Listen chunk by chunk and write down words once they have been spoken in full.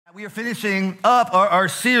We are finishing up our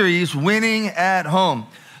series, Winning at Home.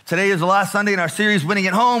 Today is the last Sunday in our series, Winning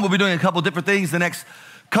at Home. We'll be doing a couple different things. The next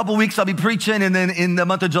couple weeks I'll be preaching, and then in the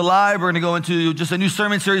month of July, we're going to go into just a new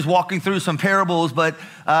sermon series, walking through some parables. But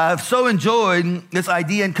I've so enjoyed this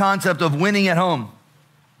idea and concept of winning at home.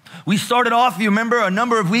 We started off, if you remember, a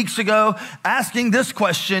number of weeks ago, asking this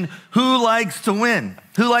question: who likes to win?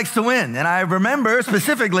 Who likes to win? And I remember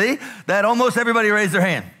specifically that almost everybody raised their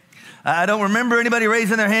hand. I don't remember anybody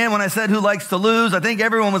raising their hand when I said who likes to lose. I think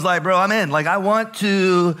everyone was like, bro, I'm in. Like, I want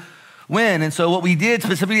to win. And so what we did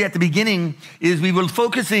specifically at the beginning is we were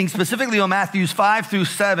focusing specifically on Matthews 5 through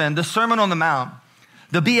 7, the Sermon on the Mount,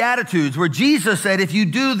 the Beatitudes, where Jesus said, if you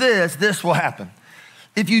do this, this will happen.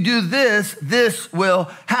 If you do this, this will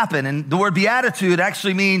happen. And the word beatitude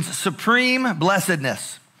actually means supreme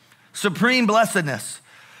blessedness. Supreme blessedness.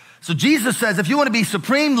 So Jesus says, if you want to be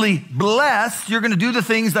supremely blessed, you're going to do the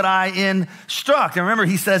things that I instruct. And remember,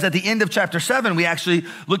 he says at the end of chapter 7, we actually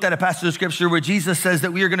looked at a passage of scripture where Jesus says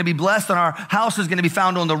that we are going to be blessed and our house is going to be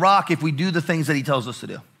found on the rock if we do the things that he tells us to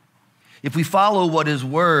do. If we follow what his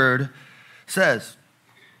word says.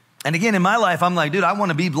 And again, in my life, I'm like, dude, I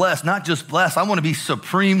want to be blessed, not just blessed. I want to be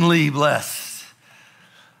supremely blessed.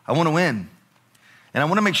 I want to win. And I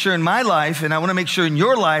want to make sure in my life, and I want to make sure in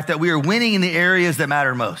your life, that we are winning in the areas that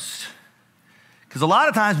matter most. Because a lot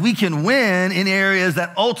of times we can win in areas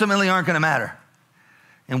that ultimately aren't going to matter.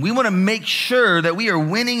 And we want to make sure that we are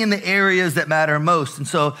winning in the areas that matter most. And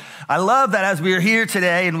so I love that as we are here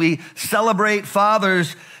today and we celebrate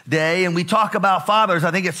Father's Day and we talk about fathers,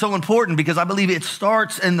 I think it's so important because I believe it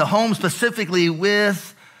starts in the home specifically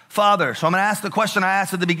with fathers. So I'm going to ask the question I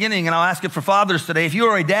asked at the beginning, and I'll ask it for fathers today. If you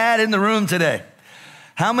are a dad in the room today,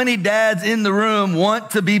 how many dads in the room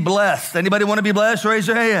want to be blessed? Anybody want to be blessed? Raise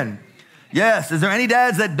your hand. Yes. Is there any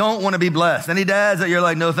dads that don't want to be blessed? Any dads that you're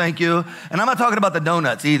like, no, thank you? And I'm not talking about the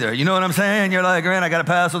donuts either. You know what I'm saying? You're like, man, I got to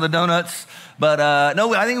pass on the donuts. But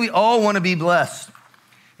no, I think we all want to be blessed.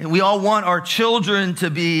 And we all want our children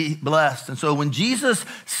to be blessed. And so when Jesus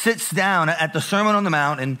sits down at the Sermon on the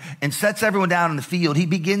Mount and sets everyone down in the field, he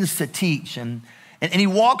begins to teach. And he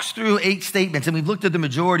walks through 8 statements, and we've looked at the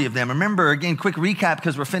majority of them. Remember, again, quick recap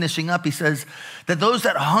because we're finishing up. He says that those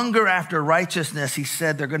that hunger after righteousness, he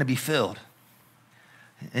said, they're going to be filled.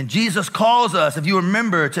 And Jesus calls us, if you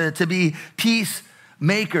remember, to be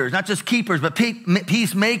peacemakers, not just keepers, but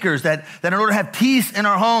peacemakers, that in order to have peace in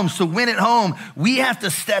our homes, to win at home, we have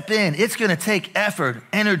to step in. It's going to take effort,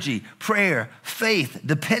 energy, prayer, faith,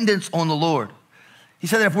 dependence on the Lord. He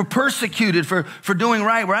said that if we're persecuted for doing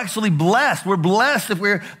right, we're actually blessed. We're blessed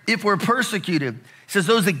if we're persecuted. He says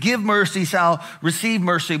those that give mercy shall receive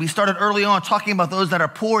mercy. We started early on talking about those that are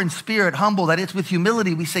poor in spirit, humble, that it's with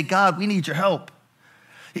humility. We say, God, we need your help.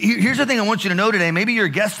 Here's the thing I want you to know today. Maybe you're a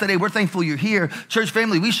guest today. We're thankful you're here. Church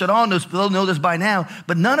family, we should all know this by now,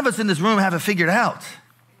 but none of us in this room have it figured out.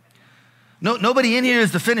 Nobody in here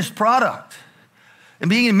is the finished product. And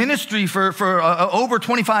being in ministry for over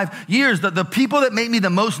 25 years, the people that make me the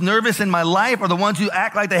most nervous in my life are the ones who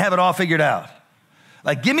act like they have it all figured out.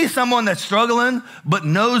 Like, give me someone that's struggling, but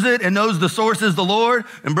knows it and knows the source is the Lord.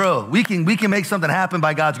 And bro, we can make something happen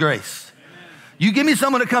by God's grace. Amen. You give me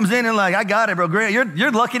someone that comes in and like, I got it, bro. Great.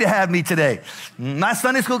 You're lucky to have me today. My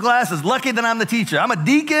Sunday school class is lucky that I'm the teacher. I'm a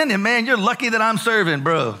deacon, and man, you're lucky that I'm serving,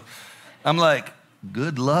 bro. I'm like,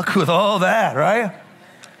 good luck with all that, right?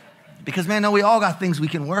 Because, man, no, we all got things we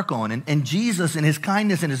can work on. And Jesus, in his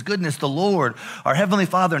kindness and his goodness, the Lord, our Heavenly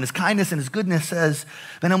Father, in his kindness and his goodness says,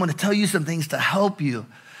 man, I'm going to tell you some things to help you.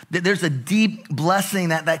 There's a deep blessing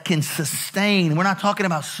that can sustain. We're not talking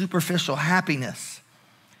about superficial happiness.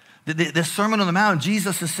 The Sermon on the Mount,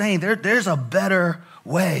 Jesus is saying there's a better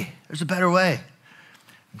way. There's a better way.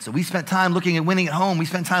 And so we spent time looking at winning at home. We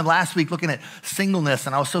spent time last week looking at singleness,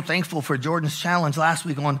 and I was so thankful for Jordan's challenge last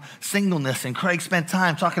week on singleness. And Craig spent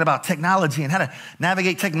time talking about technology and how to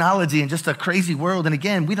navigate technology in just a crazy world. And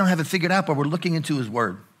again, we don't have it figured out, but we're looking into his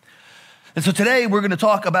word. And so today we're going to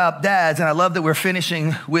talk about dads, and I love that we're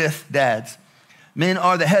finishing with dads. Men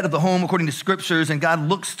are the head of the home according to scriptures, and God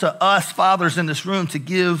looks to us fathers in this room to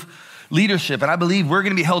give leadership. And I believe we're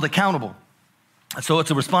going to be held accountable. So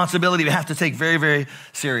it's a responsibility we have to take very, very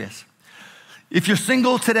serious. If you're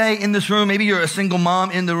single today in this room, maybe you're a single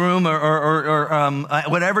mom in the room or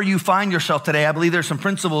whatever you find yourself today, I believe there's some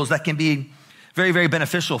principles that can be very, very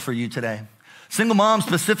beneficial for you today. Single moms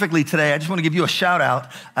specifically today, I just want to give you a shout out.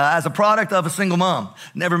 As a product of a single mom,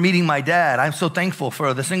 never meeting my dad, I'm so thankful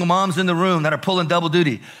for the single moms in the room that are pulling double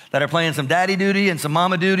duty, that are playing some daddy duty and some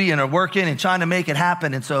mama duty and are working and trying to make it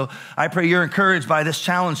happen. And so I pray you're encouraged by this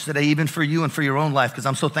challenge today, even for you and for your own life, because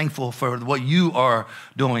I'm so thankful for what you are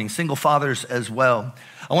doing, single fathers as well.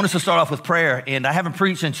 I want us to start off with prayer, and I haven't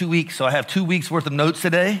preached in 2 weeks, so I have 2 weeks worth of notes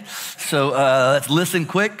today. So let's listen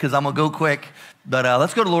quick, because I'm gonna go quick. But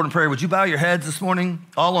let's go to the Lord in prayer. Would you bow your heads this morning,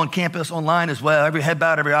 all on campus, online as well, every head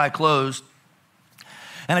bowed, every eye closed.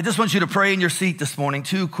 And I just want you to pray in your seat this morning,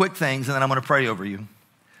 2 quick things, and then I'm gonna pray over you.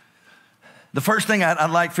 The first thing I'd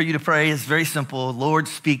like for you to pray is very simple. Lord,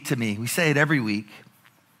 speak to me. We say it every week.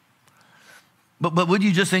 But would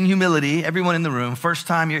you just in humility, everyone in the room, first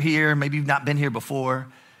time you're here, maybe you've not been here before,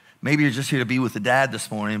 maybe you're just here to be with the dad this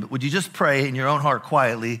morning, but would you just pray in your own heart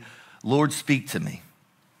quietly, Lord, speak to me.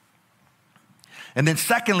 And then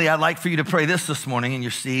secondly, I'd like for you to pray this morning in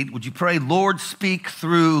your seat. Would you pray, Lord, speak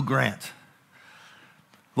through Grant.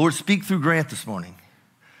 Lord, speak through Grant this morning.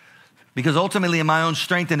 Because ultimately in my own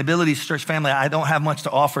strength and abilities, church family, I don't have much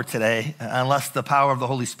to offer today unless the power of the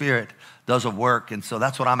Holy Spirit does a work. And so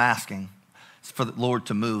that's what I'm asking, is for the Lord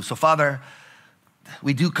to move. So Father,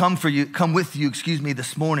 we do come with you,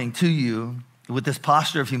 this morning to you with this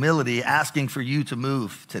posture of humility, asking for you to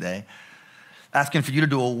move today. Asking for you to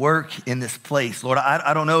do a work in this place. Lord,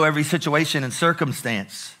 I don't know every situation and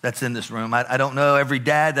circumstance that's in this room. I don't know every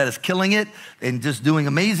dad that is killing it and just doing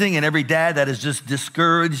amazing, and every dad that is just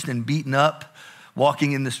discouraged and beaten up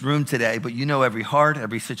walking in this room today. But you know every heart,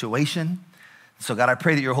 every situation. So God, I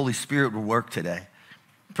pray that your Holy Spirit will work today.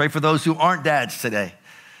 Pray for those who aren't dads today,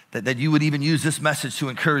 that you would even use this message to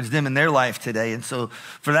encourage them in their life today. And so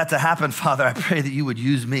for that to happen, Father, I pray that you would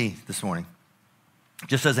use me this morning,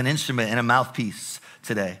 just as an instrument and a mouthpiece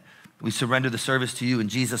today. We surrender the service to you in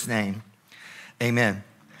Jesus' name. Amen.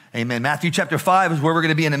 Amen. Matthew chapter 5 is where we're going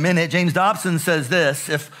to be in a minute. James Dobson says this: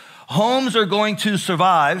 if homes are going to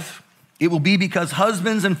survive, it will be because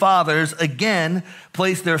husbands and fathers again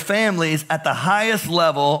place their families at the highest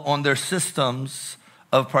level on their systems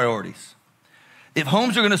of priorities. If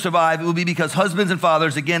homes are going to survive, it will be because husbands and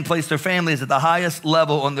fathers again place their families at the highest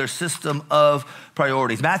level on their system of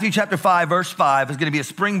priorities. Matthew chapter 5, verse 5 is going to be a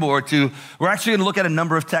springboard to, we're actually going to look at a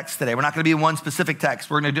number of texts today. We're not going to be in one specific text.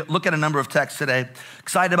 We're going to look at a number of texts today.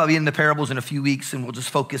 Excited about being in the parables in a few weeks, and we'll just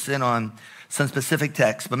focus in on some specific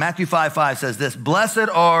texts. But Matthew 5:5 says this: blessed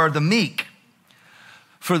are the meek,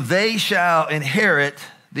 for they shall inherit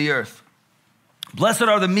the earth. Blessed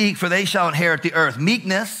are the meek, for they shall inherit the earth.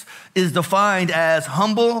 Meekness is defined as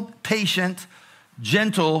humble, patient,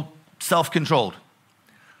 gentle, self-controlled.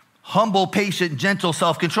 Humble, patient, gentle,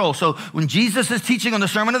 self-control. So when Jesus is teaching on the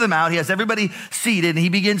Sermon on the Mount, he has everybody seated and he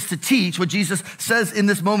begins to teach. What Jesus says in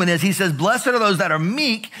this moment is, he says, blessed are those that are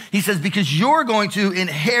meek. He says, because you're going to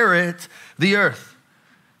inherit the earth.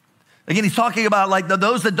 Again, he's talking about like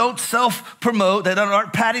those that don't self-promote, that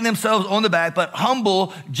aren't patting themselves on the back, but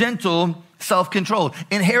humble, gentle, self-controlled.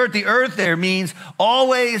 Inherit the earth there means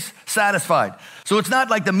always satisfied. So it's not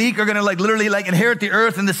like the meek are gonna like literally like inherit the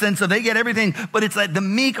earth in the sense of they get everything, but it's like the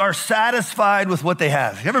meek are satisfied with what they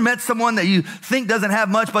have. You ever met someone that you think doesn't have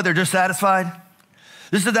much, but they're just satisfied?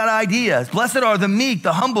 This is that idea. Blessed are the meek,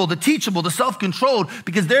 the humble, the teachable, the self-controlled,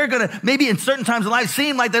 because they're gonna maybe in certain times in life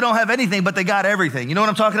seem like they don't have anything, but they got everything. You know what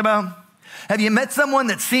I'm talking about? Have you met someone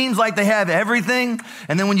that seems like they have everything,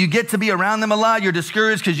 and then when you get to be around them a lot, you're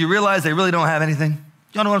discouraged because you realize they really don't have anything?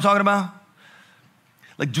 Y'all know what I'm talking about?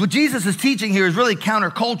 Like what Jesus is teaching here is really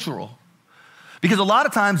countercultural, because a lot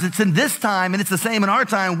of times it's in this time, and it's the same in our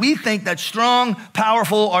time, we think that strong,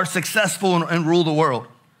 powerful are successful and rule the world.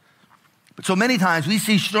 But so many times we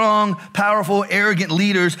see strong, powerful, arrogant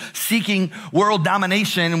leaders seeking world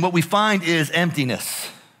domination, and what we find is emptiness,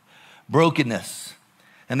 brokenness.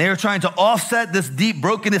 And they're trying to offset this deep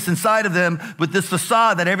brokenness inside of them with this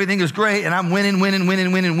facade that everything is great and I'm winning, when in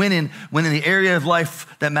the area of life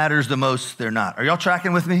that matters the most, they're not. Are y'all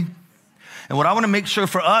tracking with me? And what I want to make sure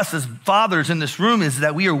for us as fathers in this room is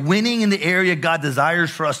that we are winning in the area God desires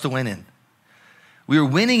for us to win in. We are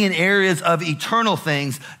winning in areas of eternal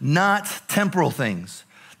things, not temporal things.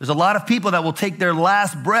 There's a lot of people that will take their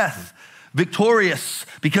last breath victorious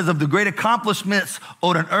because of the great accomplishments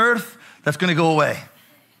on an earth that's going to go away.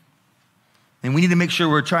 And we need to make sure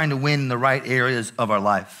we're trying to win in the right areas of our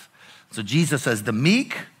life. So Jesus says, the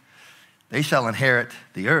meek, they shall inherit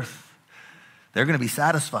the earth. They're going to be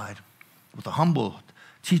satisfied with a humble,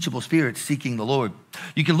 teachable spirit seeking the Lord.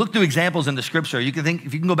 You can look through examples in the scripture. You can think,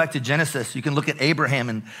 if you can go back to Genesis, you can look at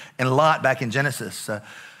Abraham and Lot back in Genesis.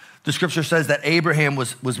 The scripture says that Abraham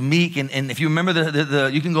was meek, and if you remember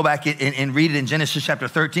you can go back and read it in Genesis chapter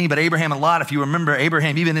 13, but Abraham and Lot, if you remember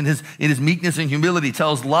Abraham, even in his meekness and humility,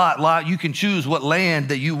 tells Lot, you can choose what land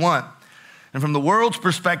that you want. And from the world's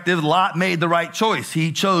perspective, Lot made the right choice.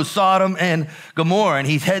 He chose Sodom and Gomorrah, and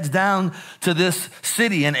he heads down to this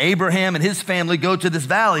city, and Abraham and his family go to this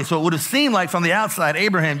valley. So it would have seemed like from the outside,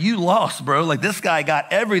 Abraham, you lost, bro. Like this guy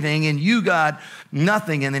got everything and you got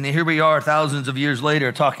nothing. And then here we are thousands of years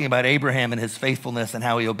later talking about Abraham and his faithfulness and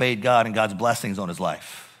how he obeyed God and God's blessings on his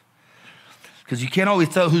life. Because you can't always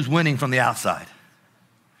tell who's winning from the outside.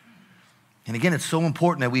 And again, it's so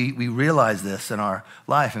important that we realize this in our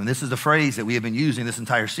life. And this is the phrase that we have been using this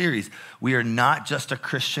entire series. We are not just a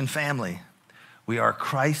Christian family. We are a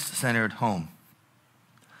Christ-centered home.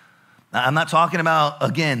 Now, I'm not talking about,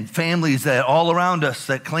 again, families that all around us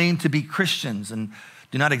that claim to be Christians and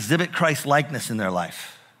do not exhibit Christ-likeness in their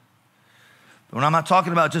life. When I'm not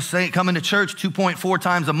talking about just coming to church 2.4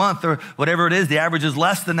 times a month or whatever it is, the average is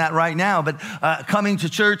less than that right now, but coming to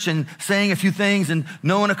church and saying a few things and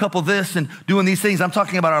knowing a couple of this and doing these things, I'm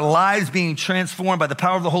talking about our lives being transformed by the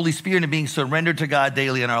power of the Holy Spirit and being surrendered to God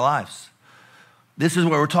daily in our lives. This is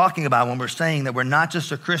what we're talking about when we're saying that we're not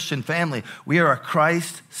just a Christian family, we are a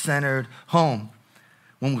Christ-centered home.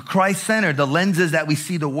 When we're Christ-centered, the lenses that we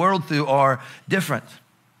see the world through are different.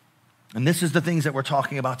 And this is the things that we're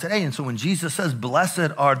talking about today. And so when Jesus says,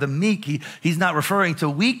 blessed are the meek, he's not referring to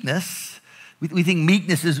weakness. We think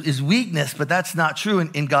meekness is weakness, but that's not true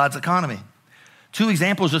in God's economy. 2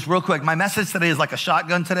 examples just real quick. My message today is like a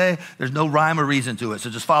shotgun today. There's no rhyme or reason to it, so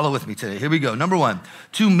just follow with me today. Here we go. Number 1,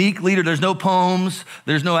 2 meek leaders. There's no poems.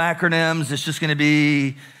 There's no acronyms. It's just going to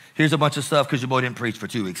be, here's a bunch of stuff because your boy didn't preach for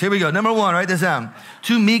 2 weeks. Here we go. Number 1, write this down.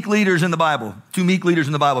 2 meek leaders in the Bible. 2 meek leaders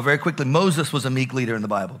in the Bible. Very quickly, Moses was a meek leader in the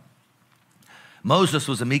Bible. Moses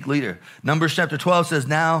was a meek leader. Numbers chapter 12 says,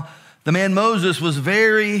 now the man Moses was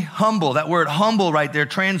very humble. That word humble right there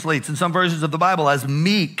translates in some versions of the Bible as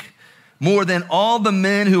meek, more than all the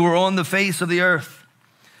men who were on the face of the earth.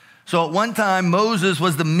 So at one time, Moses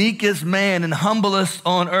was the meekest man and humblest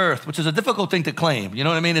on earth, which is a difficult thing to claim. You know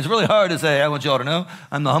what I mean? It's really hard to say, I want y'all to know,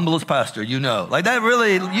 I'm the humblest pastor, you know. Like that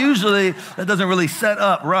really, usually, that doesn't really set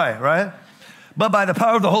up right? But by the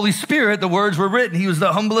power of the Holy Spirit, the words were written. He was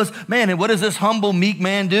the humblest man. And what does this humble, meek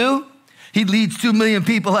man do? He leads 2 million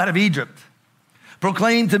people out of Egypt.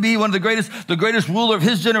 Proclaimed to be one of the greatest ruler of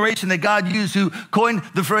his generation that God used, who coined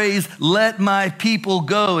the phrase, let my people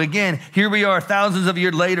go. Again, here we are thousands of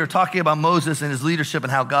years later talking about Moses and his leadership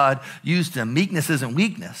and how God used him. Meekness isn't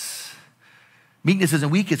weakness. Meekness isn't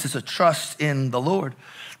weakness. It's a trust in the Lord.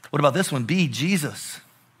 What about this one? B, Jesus.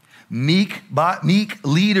 Meek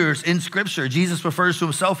leaders in Scripture. Jesus refers to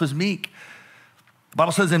himself as meek. The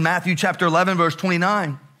Bible says in Matthew chapter 11, verse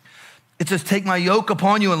 29, it says, take my yoke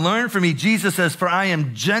upon you and learn from me. Jesus says, for I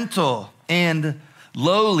am gentle and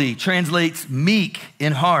lowly, translates meek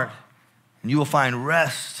in heart, and you will find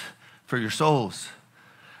rest for your souls.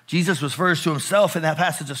 Jesus refers to himself in that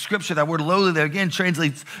passage of Scripture. That word lowly there again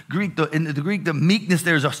translates Greek. In the Greek, the meekness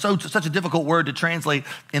there is such a difficult word to translate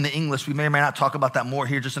in the English. We may or may not talk about that more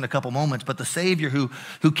here just in a couple moments. But the Savior who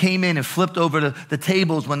came in and flipped over the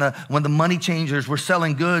tables when the money changers were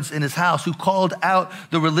selling goods in his house, who called out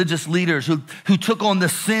the religious leaders, who took on the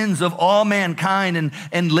sins of all mankind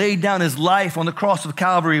and laid down his life on the cross of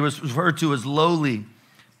Calvary, was referred to as lowly,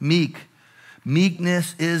 meek.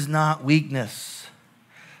 Meekness is not weakness.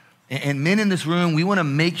 And men in this room, we want to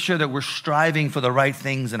make sure that we're striving for the right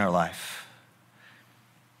things in our life.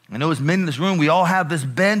 I know as men in this room, we all have this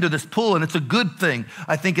bend or this pull, and it's a good thing,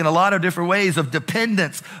 I think, in a lot of different ways of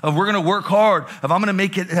dependence, of we're going to work hard, if I'm going to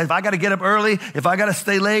make it, if I got to get up early, if I got to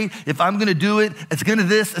stay late, if I'm going to do it, it's going to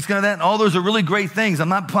this, it's going to that, and all those are really great things. I'm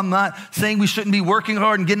not saying we shouldn't be working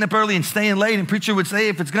hard and getting up early and staying late, and preacher would say,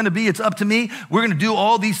 if it's going to be, it's up to me. We're going to do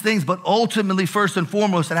all these things, but ultimately, first and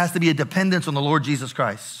foremost, it has to be a dependence on the Lord Jesus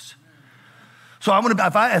Christ. So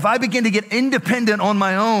if I begin to get independent on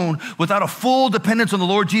my own without a full dependence on the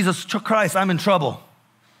Lord Jesus Christ, I'm in trouble.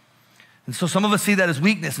 And so some of us see that as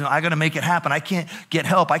weakness. I got to make it happen. I can't get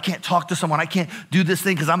help. I can't talk to someone. I can't do this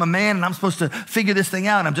thing because I'm a man and I'm supposed to figure this thing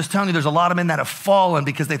out. And I'm just telling you, there's a lot of men that have fallen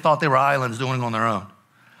because they thought they were islands doing it on their own.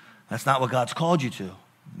 That's not what God's called you to.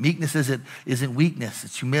 Meekness isn't weakness.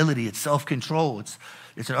 It's humility. It's self-control.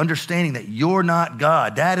 It's an understanding that you're not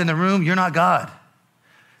God. Dad in the room, you're not God.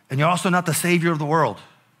 And you're also not the Savior of the world.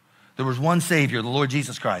 There was one Savior, the Lord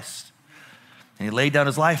Jesus Christ. And he laid down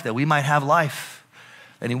his life that we might have life.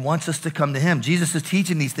 And he wants us to come to him. Jesus is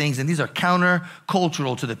teaching these things, and these are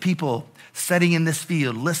counter-cultural to the people sitting in this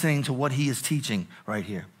field, listening to what he is teaching right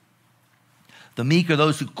here. The meek are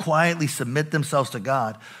those who quietly submit themselves to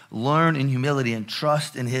God, learn in humility, and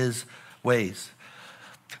trust in his ways.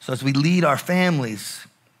 So as we lead our families,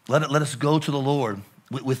 let us go to the Lord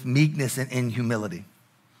with meekness and humility.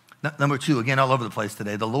 Number two, again, all over the place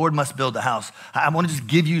today, the Lord must build the house. I want to just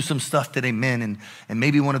give you some stuff today, men, and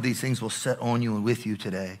maybe one of these things will set on you and with you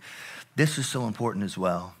today. This is so important as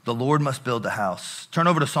well. The Lord must build the house. Turn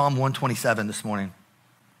over to Psalm 127 this morning.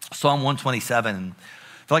 Psalm 127.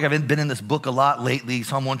 I feel like I've been in this book a lot lately,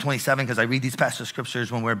 Psalm 127, because I read these passages of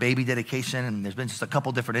scriptures when we're baby dedication, and there's been just a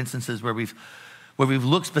couple different instances where we've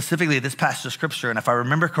looked specifically at this passage of scripture. And if I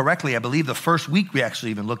remember correctly, I believe the first week we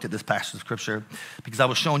actually even looked at this passage of scripture because I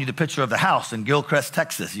was showing you the picture of the house in Gilchrist,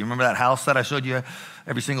 Texas. You remember that house that I showed you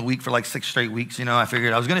every single week for like 6 straight weeks? You know, I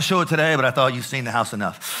figured I was going to show it today, but I thought you've seen the house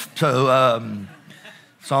enough. So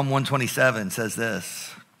Psalm 127 says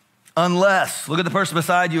this: unless, look at the person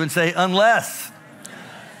beside you and say, unless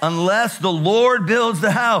the Lord builds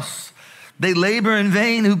the house, they labor in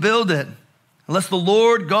vain who build it. Unless the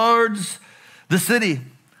Lord guards the city.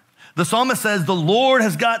 The psalmist says the Lord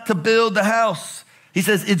has got to build the house. He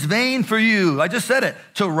says it's vain for you, I just said it,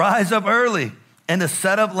 to rise up early and to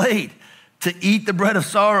set up late, to eat the bread of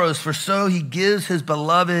sorrows, for so he gives his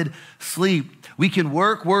beloved sleep. We can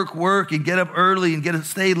work and get up early and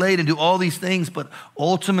stay late and do all these things, but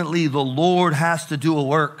ultimately the Lord has to do a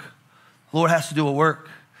work. The Lord has to do a work.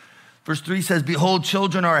 Verse 3 says, behold,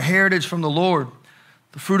 children are a heritage from the Lord.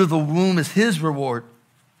 The fruit of the womb is his reward.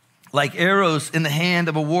 Like arrows in the hand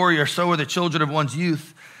of a warrior, so are the children of one's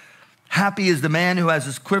youth. Happy is the man who has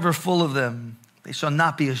his quiver full of them. They shall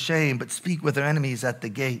not be ashamed, but speak with their enemies at the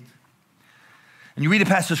gate. And you read a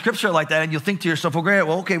passage of scripture like that, and you'll think to yourself, well, Grant,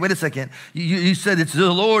 okay, wait a second. You said it's the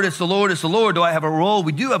Lord, it's the Lord, it's the Lord. Do I have a role?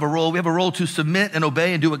 We do have a role. We have a role to submit and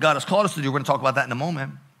obey and do what God has called us to do. We're going to talk about that in a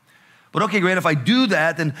moment. But okay, Grant, if I do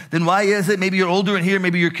that, then why is it maybe you're older in here,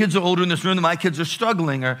 maybe your kids are older in this room, and my kids are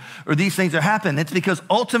struggling, or these things are happening? It's because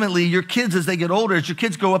ultimately your kids, as they get older, as your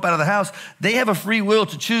kids grow up out of the house, they have a free will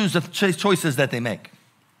to choose the choices that they make.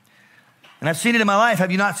 And I've seen it in my life.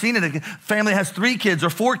 Have you not seen it? A family has 3 kids or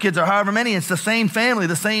 4 kids or however many. It's the same family,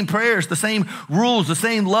 the same prayers, the same rules, the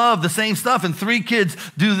same love, the same stuff. And 3 kids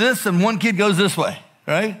do this and 1 kid goes this way,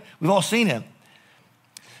 right? We've all seen it.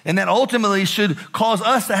 And that ultimately should cause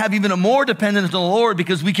us to have even a more dependence on the Lord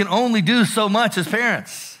because we can only do so much as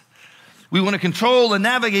parents. We want to control and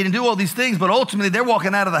navigate and do all these things, but ultimately they're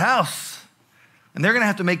walking out of the house and they're going to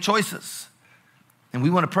have to make choices. And we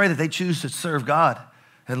want to pray that they choose to serve God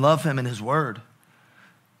and love him and his word.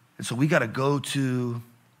 And so we got to go to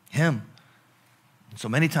him. And so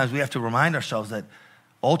many times we have to remind ourselves that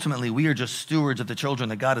ultimately we are just stewards of the children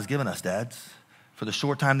that God has given us, dads, for the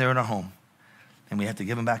short time they're in our home. And we have to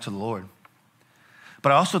give them back to the Lord.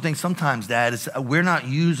 But I also think sometimes, Dad, we're not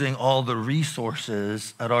using all the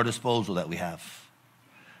resources at our disposal that we have.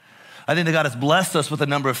 I think that God has blessed us with a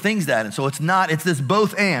number of things, Dad. And so it's this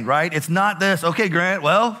both and, right? It's not this, okay, Grant,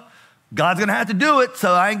 well, God's gonna have to do it,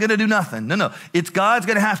 so I ain't gonna do nothing. No, it's God's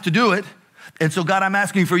gonna have to do it. And so God, I'm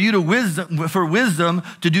asking for you for wisdom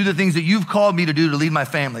to do the things that you've called me to do to lead my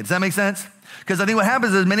family. Does that make sense? Because I think what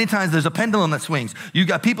happens is many times there's a pendulum that swings. You've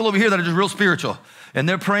got people over here that are just real spiritual, and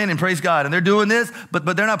they're praying and praise God, and they're doing this, but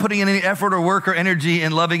they're not putting in any effort or work or energy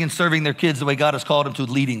in loving and serving their kids the way God has called them to,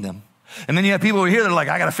 leading them. And then you have people over here that are like,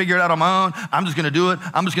 I got to figure it out on my own. I'm just going to do it.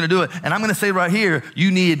 And I'm going to say right here,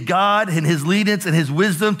 you need God and his leadance and his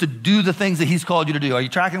wisdom to do the things that he's called you to do. Are you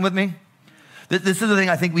tracking with me? This is the thing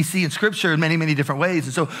I think we see in scripture in many, many different ways.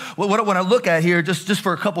 And so what I look at here, just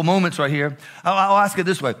for a couple moments right here, I'll ask it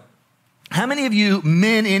this way. How many of you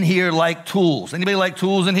men in here like tools? Anybody like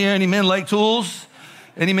tools in here? Any men like tools?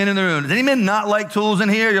 Any men in the room? Does any men not like tools in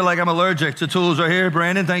here? You're like, I'm allergic to tools right here.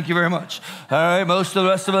 Brandon, thank you very much. All right, most of the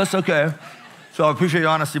rest of us, okay. So I appreciate your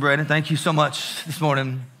honesty, Brandon. Thank you so much this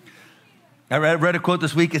morning. I read a quote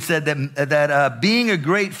this week. It said that being a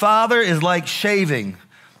great father is like shaving.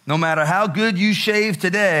 No matter how good you shave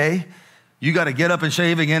today, you got to get up and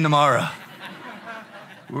shave again tomorrow.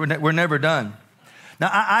 We're never done. Now,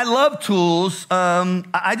 I love tools.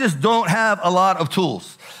 I just don't have a lot of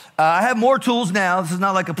tools. I have more tools now. This is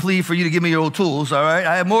not like a plea for you to give me your old tools, all right?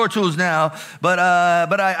 I have more tools now, but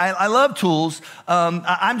I love tools.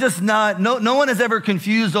 I'm just not, no one has ever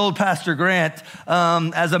confused old Pastor Grant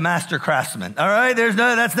as a master craftsman, all right?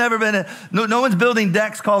 That's never been, no one's building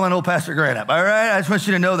decks calling old Pastor Grant up, all right? I just want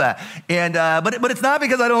you to know that. And, but it's not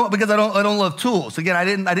because I don't love tools. Again, I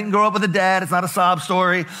didn't grow up with a dad. It's not a sob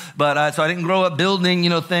story, but so I didn't grow up building,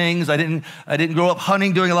 things. I didn't grow up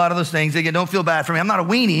hunting, doing a lot of those things. Again, don't feel bad for me. I'm not a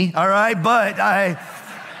weenie. All right, but I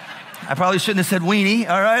probably shouldn't have said weenie,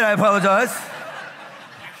 all right? I apologize.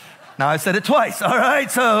 Now I said it twice, all right?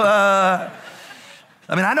 So, I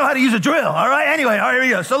know how to use a drill, all right? Anyway, all right, here we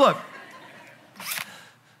go. So look,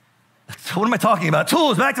 what am I talking about?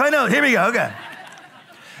 Tools, back to my notes. Here we go, okay.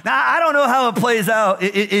 Now, I don't know how it plays out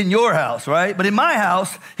in your house, right? But in my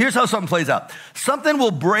house, here's how something plays out. Something will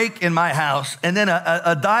break in my house, and then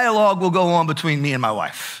a dialogue will go on between me and my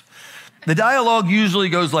wife. The dialogue usually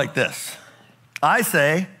goes like this. I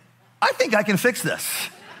say, I think I can fix this.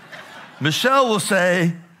 Michelle will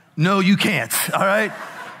say, no, you can't, all right?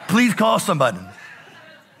 Please call somebody.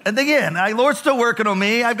 And again, Lord's still working on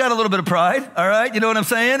me. I've got a little bit of pride, all right? You know what I'm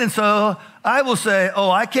saying? And so I will say,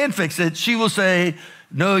 oh, I can fix it. She will say,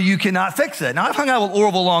 no, you cannot fix it. Now, I've hung out with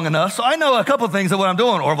Orville long enough, so I know a couple things of what I'm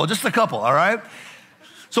doing, Orville, just a couple, all right?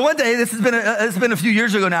 So one day, it's been a few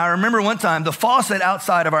years ago now. I remember one time the faucet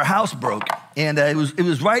outside of our house broke, and it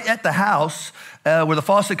was right at the house where the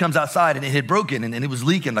faucet comes outside, and it had broken, and it was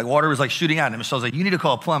leaking, like water was like shooting out. And Michelle's like, you need to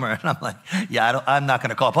call a plumber. And I'm like, yeah, I'm not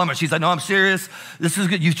gonna call a plumber. She's like, no, I'm serious. This is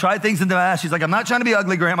good. You've tried things in the past. She's like, I'm not trying to be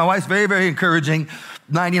ugly, Grant. My wife's very, very encouraging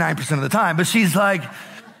 99% of the time. But she's like,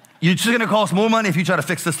 you're just gonna cost more money if you try to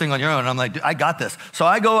fix this thing on your own. And I'm like, I got this. So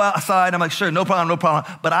I go outside, I'm like, sure, no problem,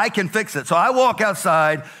 but I can fix it. So I walk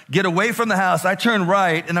outside, get away from the house, I turn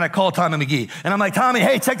right, and then I call Tommy McGee. And I'm like, Tommy,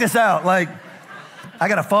 hey, check this out. Like, I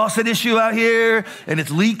got a faucet issue out here, and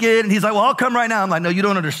it's leaking. And he's like, well, I'll come right now. I'm like, no, you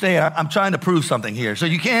don't understand. I'm trying to prove something here. So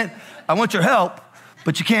you can't, I want your help,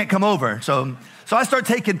 but you can't come over. So I start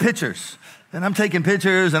taking pictures. And I'm taking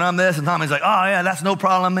pictures, and I'm this, and Tommy's like, oh, yeah, that's no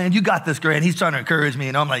problem, man. You got this, Grant. He's trying to encourage me,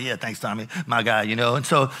 and I'm like, yeah, thanks, Tommy, my guy, you know. And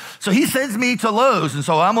so he sends me to Lowe's, and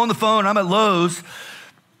so I'm on the phone, I'm at Lowe's,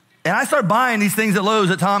 and I start buying these things at Lowe's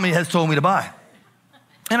that Tommy has told me to buy.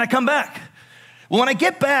 And I come back. Well, when I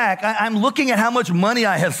get back, I'm looking at how much money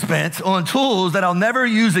I have spent on tools that I'll never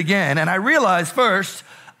use again, and I realize first,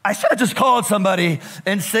 I should have just called somebody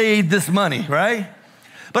and saved this money, right?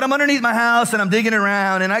 But I'm underneath my house and I'm digging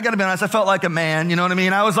around, and I gotta be honest, I felt like a man, you know what I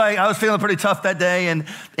mean? I was feeling pretty tough that day, and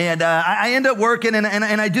I end up working and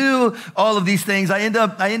I do all of these things. I end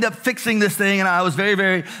up fixing this thing, and I was very,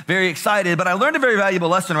 very, very excited. But I learned a very valuable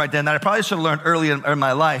lesson right then that I probably should have learned early in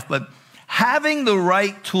my life. But having the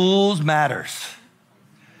right tools matters.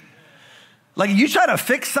 Like, you try to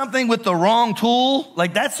fix something with the wrong tool,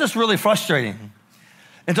 like that's just really frustrating.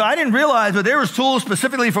 And so I didn't realize, but there was tools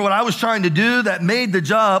specifically for what I was trying to do that made the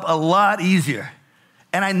job a lot easier.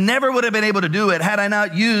 And I never would have been able to do it had I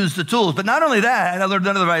not used the tools. But not only that, and I learned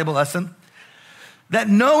another valuable lesson, that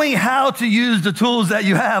knowing how to use the tools that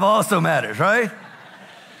you have also matters, right?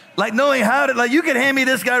 Like knowing how to, like you can hand me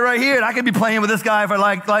this guy right here and I could be playing with this guy for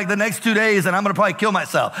like the next 2 days and I'm gonna probably kill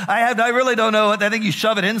myself. I really don't know what, I think you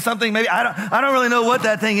shove it in something, maybe, I don't really know what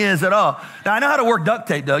that thing is at all. Now I know how to work duct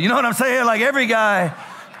tape though, you know what I'm saying? Like every guy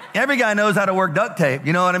knows how to work duct tape,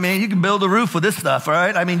 you know what I mean? You can build a roof with this stuff, all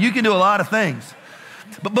right? I mean, you can do a lot of things.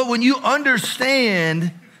 But when you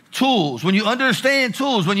understand tools, when you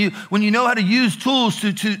know how to use tools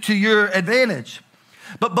to your advantage,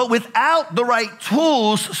 but without the right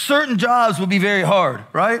tools, certain jobs will be very hard,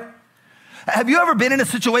 right? Have you ever been in a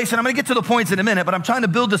situation, I'm gonna get to the points in a minute, but I'm trying to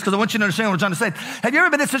build this because I want you to understand what I'm trying to say. Have you ever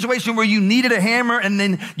been in a situation where you needed a hammer and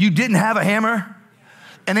then you didn't have a hammer?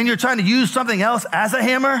 And then you're trying to use something else as a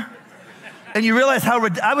hammer? And you realize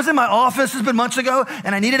I was in my office, it's been months ago,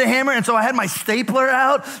 and I needed a hammer, and so I had my stapler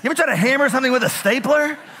out. You ever try to hammer something with a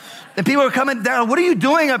stapler? And people are coming down, what are you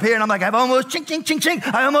doing up here? And I'm like, I've almost, ching, ching, ching, ching,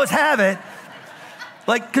 I almost have it.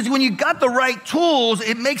 Like, because when you got the right tools,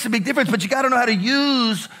 it makes a big difference, but you gotta know how to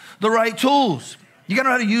use the right tools. You gotta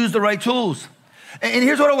know how to use the right tools. And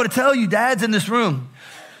here's what I wanna tell you, dads in this room.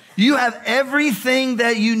 You have everything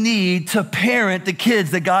that you need to parent the kids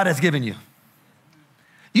that God has given you.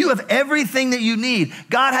 You have everything that you need.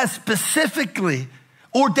 God has specifically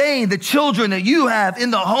ordained the children that you have in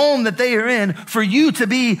the home that they are in for you to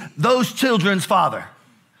be those children's father.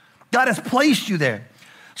 God has placed you there.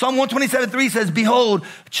 Psalm 127:3 says, behold,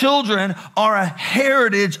 children are a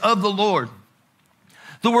heritage of the Lord.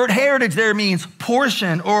 The word heritage there means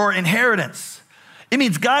portion or inheritance. It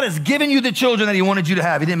means God has given you the children that he wanted you to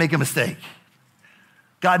have. He didn't make a mistake.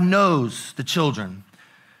 God knows the children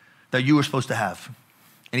that you were supposed to have.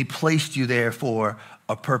 And he placed you there for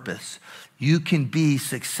a purpose. You can be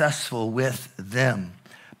successful with them,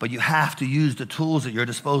 but you have to use the tools at your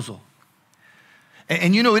disposal.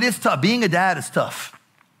 And you know, it is tough. Being a dad is tough.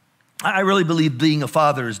 I really believe being a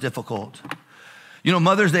father is difficult. You know,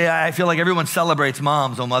 Mother's Day, I feel like everyone celebrates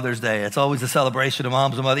moms on Mother's Day. It's always a celebration of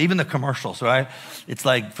moms and mothers, even the commercials, right? It's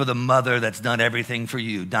like for the mother that's done everything for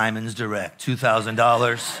you, Diamonds Direct,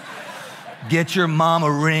 $2,000. Get your mom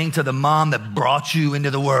a ring to the mom that brought you into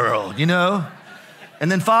the world, you know?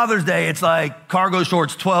 And then Father's Day, it's like cargo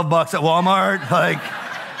shorts, $12 at Walmart. Like,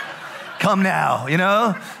 come now, you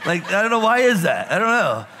know? Like, I don't know, why is that? I don't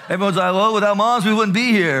know. Everyone's like, well, without moms, we wouldn't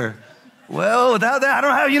be here. Well, without that, I don't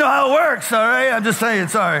know how you know how it works, all right? I'm just saying,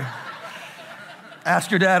 sorry. Ask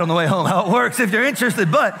your dad on the way home how it works if you're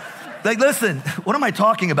interested. But, like, listen, what am I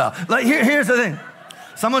talking about? Like, here's the thing.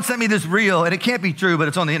 Someone sent me this reel, and it can't be true, but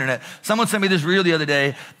it's on the internet. Someone sent me this reel the other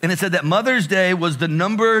day, and it said that Mother's Day was the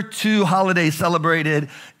number 2 holiday celebrated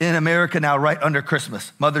in America now, right under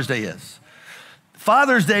Christmas. Mother's Day is.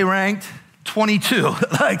 Father's Day ranked 22,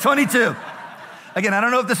 like 22. Again, I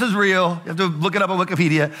don't know if this is real. You have to look it up on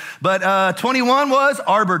Wikipedia. But 21 was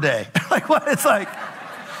Arbor Day. Like what? It's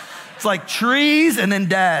like trees and then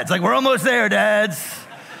dads. Like we're almost there, dads.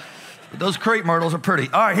 Those crepe myrtles are pretty.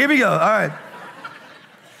 All right, here we go. All right.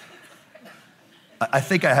 I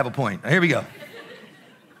think I have a point. Here we go.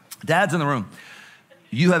 Dads in the room.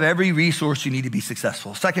 You have every resource you need to be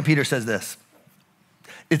successful. 2 Peter says this.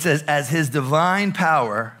 It says, as his divine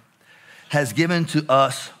power has given to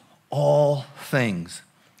us all things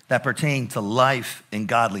that pertain to life and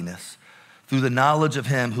godliness through the knowledge of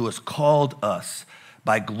him who has called us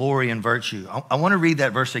by glory and virtue. I want to read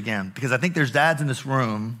that verse again because I think there's dads in this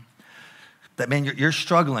room that, man, you're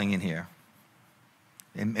struggling in here.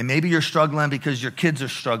 And maybe you're struggling because your kids are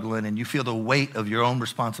struggling and you feel the weight of your own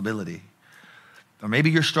responsibility. Or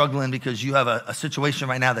maybe you're struggling because you have a situation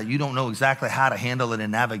right now that you don't know exactly how to handle it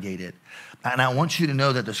and navigate it. And I want you to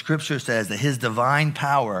know that the scripture says that his divine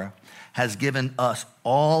power has given us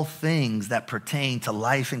all things that pertain to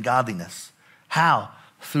life and godliness. How?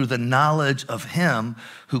 Through the knowledge of him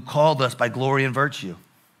who called us by glory and virtue.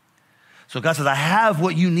 So God says, I have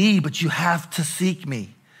what you need, but you have to seek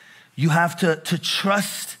me. You have to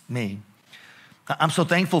trust me. I'm so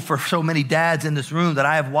thankful for so many dads in this room that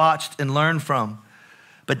I have watched and learned from.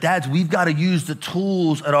 But dads, we've got to use the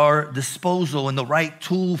tools at our disposal, and the right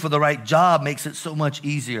tool for the right job makes it so much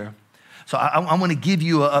easier. So I want to give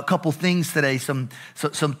you a couple things today, some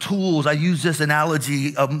tools. I used this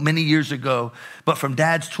analogy many years ago, but from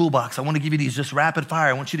Dad's toolbox. I want to give you these just rapid fire.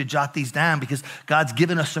 I want you to jot these down because God's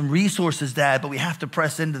given us some resources, Dad, but we have to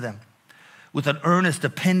press into them with an earnest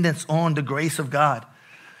dependence on the grace of God.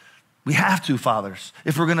 We have to, fathers,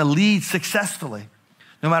 if we're going to lead successfully,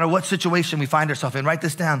 no matter what situation we find ourselves in. Write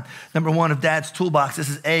this down. Number 1 of Dad's toolbox, this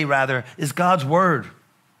is A rather, is God's word.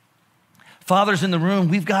 Fathers in the room,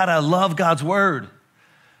 we've got to love God's word.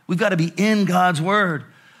 We've got to be in God's word.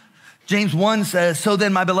 James 1 says, so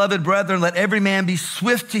then, my beloved brethren, let every man be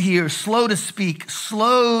swift to hear, slow to speak,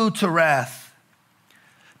 slow to wrath.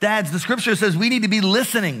 Dads, the scripture says we need to be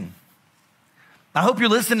listening. I hope you're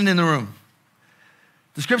listening in the room.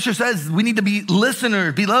 The scripture says we need to be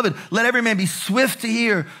listeners, beloved. Let every man be swift to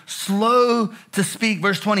hear, slow to speak.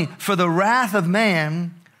 Verse 20, for the wrath of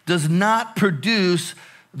man does not produce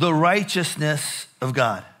the righteousness of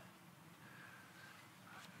God.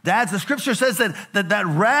 Dads, the scripture says that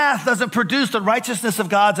wrath doesn't produce the righteousness of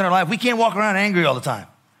God's in our life. We can't walk around angry all the time.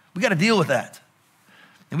 We got to deal with that.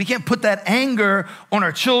 And we can't put that anger on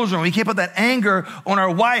our children. We can't put that anger on our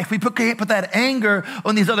wife. We can't put that anger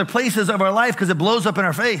on these other places of our life because it blows up in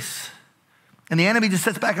our face. And the enemy just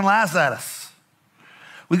sits back and laughs at us.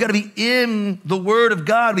 We've got to be in the word of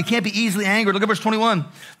God. We can't be easily angered. Look at verse 21.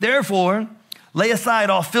 Therefore, lay aside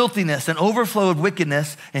all filthiness and overflow of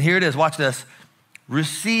wickedness. And here it is, watch this.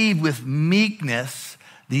 Receive with meekness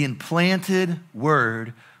the implanted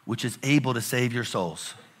word which is able to save your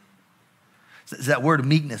souls. Is that word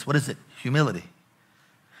meekness? What is it? Humility.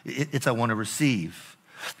 It's I want to receive.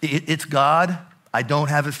 It's God, I don't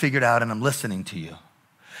have it figured out and I'm listening to you.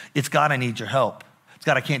 It's God, I need your help. It's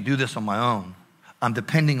God, I can't do this on my own. I'm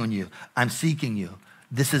depending on you. I'm seeking you.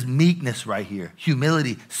 This is meekness right here.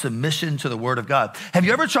 Humility, submission to the word of God. Have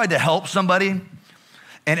you ever tried to help somebody?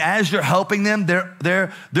 And as you're helping them,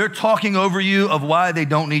 they're talking over you of why they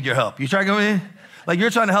don't need your help. You try to go in? Like you're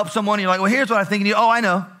trying to help someone and you're like, well, here's what I think. And you, oh, I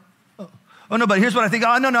know. Oh, no, but here's what I think.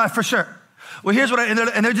 Oh, no, for sure. Well, here's what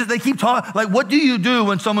they keep talking. Like, what do you do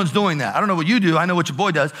when someone's doing that? I don't know what you do. I know what your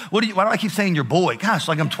boy does. Why do I keep saying your boy? Gosh,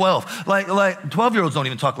 like I'm 12. Like 12-year-olds don't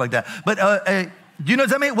even talk like that. But do you know,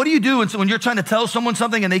 does that mean, what do you do when you're trying to tell someone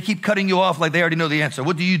something and they keep cutting you off like they already know the answer?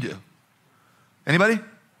 What do you do? Anybody?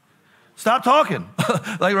 Stop talking.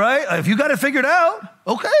 Like, right? If you got it figured out,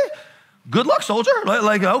 okay. Good luck, soldier.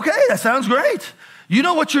 Like, okay, that sounds great. You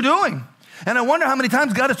know what you're doing. And I wonder how many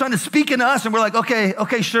times God is trying to speak into us and we're like,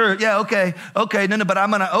 okay, sure, yeah, okay, no, but I'm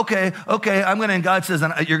gonna, I'm gonna, and God says,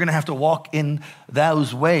 you're gonna have to walk in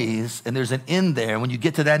those ways, and there's an end there. And when you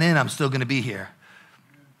get to that end, I'm still gonna be here.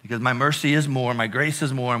 Because my mercy is more, my grace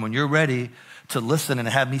is more, and when you're ready to listen and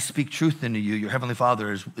have me speak truth into you, your Heavenly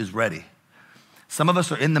Father is ready. Some of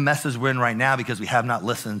us are in the messes we're in right now because we have not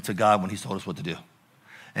listened to God when he's told us what to do.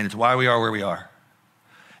 And it's why we are where we are.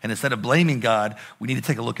 And instead of blaming God, we need to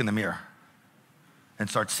take a look in the mirror and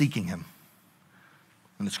start seeking him.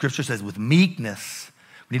 And the scripture says with meekness,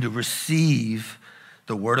 we need to receive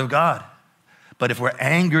the word of God. But if we're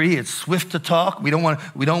angry, it's swift to talk, we don't want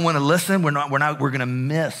to listen, we're going to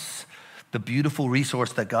miss the beautiful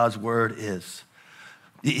resource that God's word is.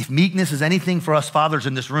 If meekness is anything for us fathers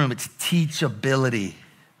in this room, it's teachability.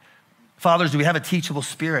 Fathers, do we have a teachable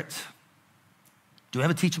spirit? Do we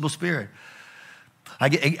have a teachable spirit? I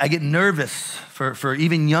get nervous for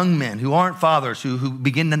even young men who aren't fathers, who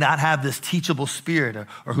begin to not have this teachable spirit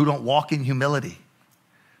or who don't walk in humility.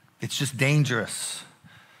 It's just dangerous.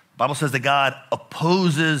 The Bible says that God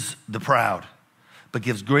opposes the proud, but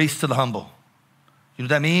gives grace to the humble. You know what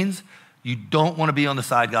that means? You don't want to be on the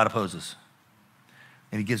side God opposes.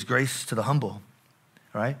 And he gives grace to the humble,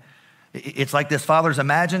 right? It's like this, fathers,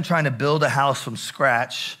 imagine trying to build a house from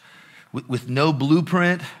scratch with no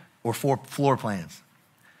blueprint or floor plans.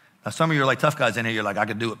 Now, some of you are like tough guys in here. You're like, I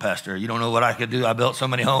could do it, Pastor. You don't know what I could do. I built so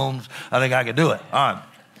many homes. I think I could do it. All right.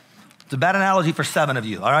 It's a bad analogy for 7 of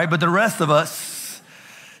you, all right? But the rest of us,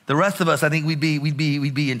 I think we'd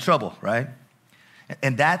be in trouble, right?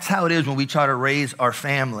 And that's how it is when we try to raise our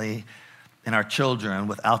family and our children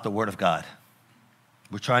without the word of God.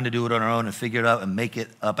 We're trying to do it on our own and figure it out and make it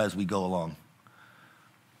up as we go along.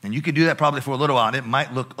 And you can do that probably for a little while, and it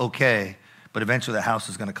might look okay, but eventually the house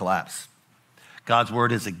is going to collapse. God's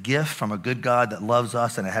word is a gift from a good God that loves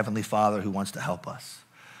us and a heavenly Father who wants to help us.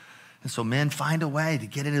 And so men, find a way to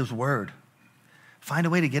get in his word. Find a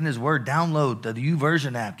way to get in his word. Download the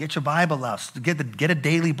YouVersion app. Get your Bible out. Get a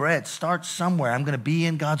daily bread. Start somewhere. I'm going to be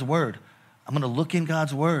in God's word. I'm going to look in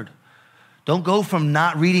God's word. Don't go from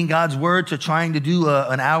not reading God's word to trying to do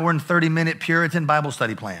an hour and 30-minute Puritan Bible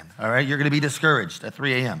study plan, all right? You're going to be discouraged at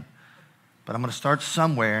 3 a.m. But I'm going to start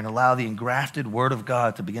somewhere and allow the engrafted word of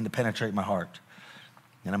God to begin to penetrate my heart.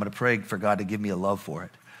 And I'm going to pray for God to give me a love for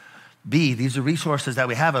it. B, these are resources that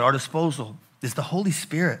we have at our disposal. Is the Holy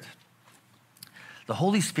Spirit. The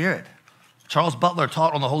Holy Spirit. Charles Butler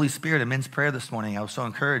taught on the Holy Spirit in men's prayer this morning. I was so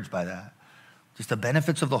encouraged by that. Just the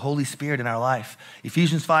benefits of the Holy Spirit in our life.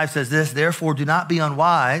 Ephesians 5 says this, therefore do not be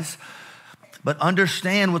unwise, but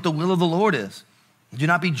understand what the will of the Lord is. Do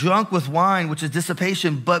not be drunk with wine, which is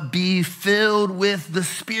dissipation, but be filled with the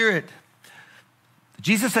Spirit.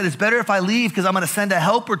 Jesus said, it's better if I leave because I'm going to send a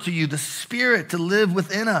helper to you, the Spirit, to live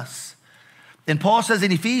within us. And Paul says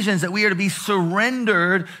in Ephesians that we are to be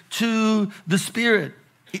surrendered to the Spirit.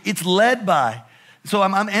 It's led by. So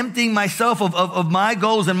I'm emptying myself of my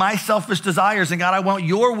goals and my selfish desires. And God, I want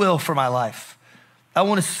your will for my life. I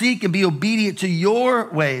want to seek and be obedient to your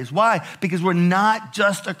ways. Why? Because we're not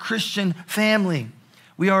just a Christian family.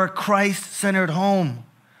 We are a Christ-centered home.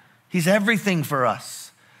 He's everything for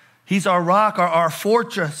us. He's our rock, our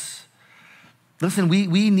fortress. Listen,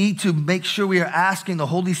 we need to make sure we are asking the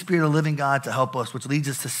Holy Spirit of the living God to help us, which leads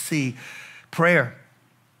us to see prayer.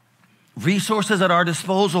 Resources at our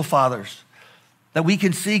disposal, fathers, that we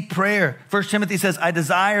can seek prayer. 1 Timothy says, I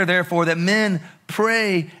desire, therefore, that men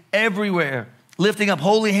pray everywhere, lifting up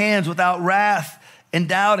holy hands without wrath and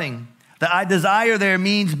doubting. The I desire there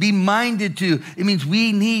means be minded to. It means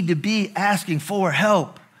we need to be asking for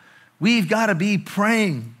help. We've got to be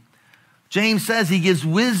praying. James says he gives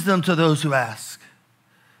wisdom to those who ask.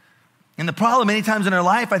 And the problem many times in our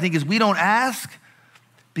life, I think, is we don't ask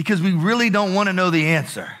because we really don't want to know the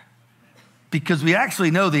answer. Because we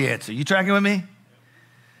actually know the answer. You tracking with me?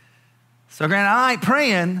 So granted, I ain't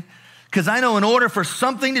praying because I know in order for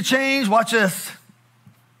something to change, watch this,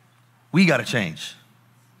 we got to change.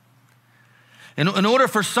 In order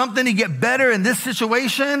for something to get better in this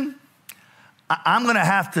situation, I'm going to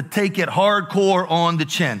have to take it hardcore on the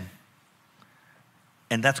chin.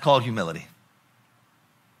 And that's called humility.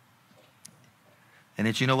 And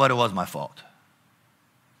it's, you know what, it was my fault.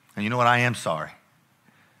 And you know what, I am sorry.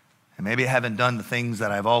 And maybe I haven't done the things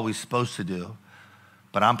that I've always supposed to do,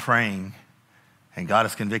 but I'm praying and God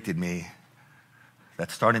has convicted me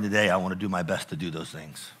that starting today, I want to do my best to do those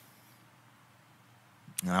things.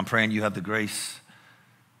 And I'm praying you have the grace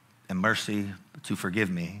and mercy to forgive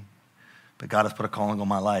me. But God has put a calling on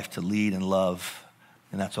my life to lead and love,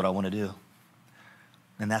 and that's what I want to do.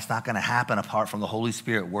 And that's not going to happen apart from the Holy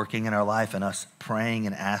Spirit working in our life and us praying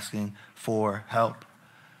and asking for help.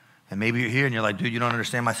 And maybe you're here and you're like, dude, you don't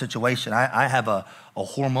understand my situation. I have a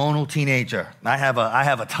hormonal teenager. I have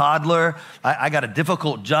a toddler. I got a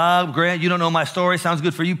difficult job. Grant, you don't know my story. Sounds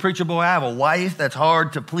good for you, preacher boy. I have a wife that's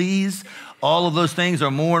hard to please. All of those things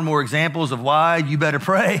are more and more examples of why you better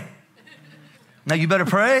pray. Now, you better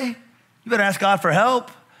pray. You better ask God for help.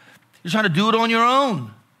 You're trying to do it on your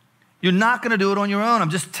own. You're not going to do it on your own. I'm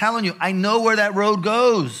just telling you, I know where that road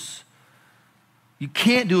goes. You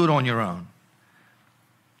can't do it on your own.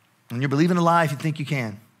 When you're believing a lie if you think you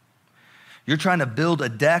can. You're trying to build a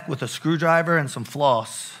deck with a screwdriver and some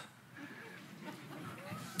floss.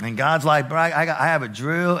 And God's like, bro, I have a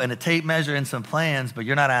drill and a tape measure and some plans, but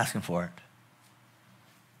you're not asking for it.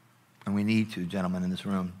 And we need to, gentlemen, in this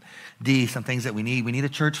room. D, some things that we need. We need a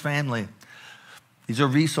church family. These are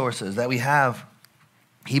resources that we have.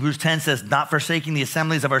 Hebrews 10 says, not forsaking the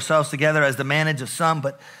assemblies of ourselves together as the manner of some,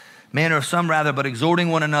 but exhorting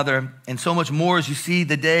one another, and so much more as you see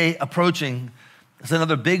the day approaching. It's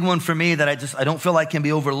another big one for me that I don't feel like can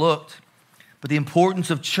be overlooked. But the importance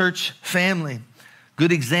of church family.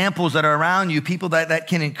 Good examples that are around you, people that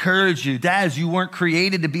can encourage you. Dads, you weren't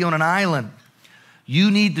created to be on an island. You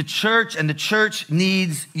need the church, and the church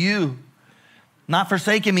needs you. Not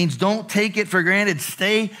forsaken means don't take it for granted.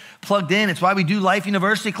 Stay plugged in. It's why we do Life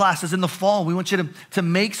University classes in the fall. We want you to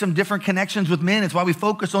make some different connections with men. It's why we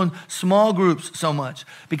focus on small groups so much.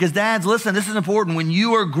 Because dads, listen, this is important. When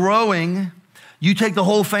you are growing, you take the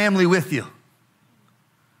whole family with you.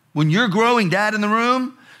 When you're growing, dad in the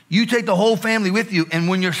room, you take the whole family with you. And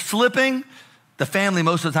when you're slipping, the family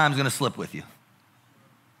most of the time is going to slip with you.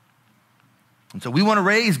 And so we want to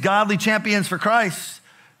raise godly champions for Christ.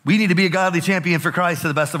 We need to be a godly champion for Christ to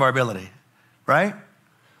the best of our ability, right?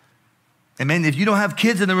 And man, if you don't have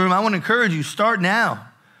kids in the room, I want to encourage you, start now.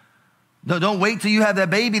 Don't wait till you have that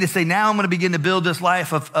baby to say, now I'm going to begin to build this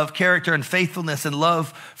life of character and faithfulness and love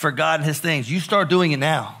for God and his things. You start doing it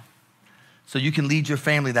now so you can lead your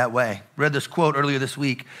family that way. Read this quote earlier this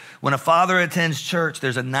week. When a father attends church,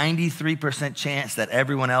 there's a 93% chance that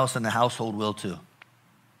everyone else in the household will too.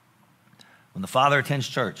 When the father attends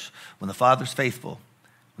church, when the father's faithful,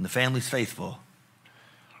 when the family's faithful,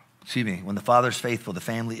 when the father's faithful, the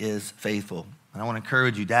family is faithful. And I want to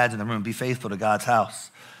encourage you, dads in the room, be faithful to God's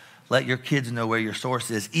house. Let your kids know where your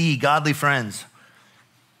source is. E, godly friends.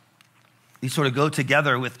 These sort of go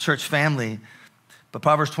together with church family. But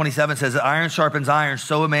Proverbs 27 says, iron sharpens iron,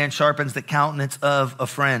 so a man sharpens the countenance of a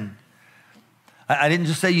friend. I didn't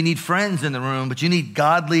just say you need friends in the room, but you need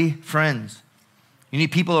godly friends. You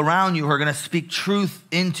need people around you who are going to speak truth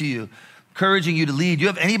into you, encouraging you to lead. You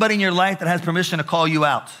have anybody in your life that has permission to call you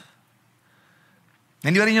out?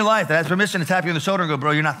 Anybody in your life that has permission to tap you on the shoulder and go,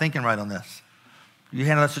 bro, you're not thinking right on this. You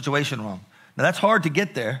handle that situation wrong. Now that's hard to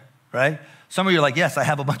get there, right? Some of you are like, yes, I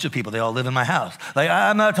have a bunch of people. They all live in my house. Like,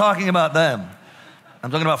 I'm not talking about them. I'm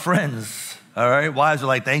talking about friends, all right? Wives are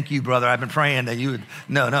like, thank you, brother. I've been praying that you would.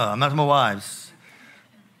 No, I'm not talking about wives.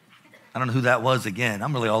 I don't know who that was again.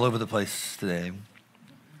 I'm really all over the place today.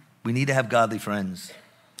 We need to have godly friends.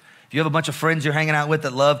 If you have a bunch of friends you're hanging out with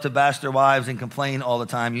that love to bash their wives and complain all the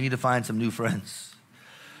time, you need to find some new friends.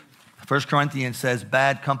 1 Corinthians says,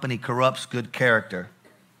 bad company corrupts good character.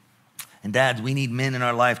 And dads, we need men in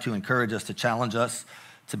our life to encourage us, to challenge us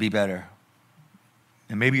to be better.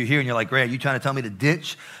 And maybe you're here and you're like, Ray, are you trying to tell me to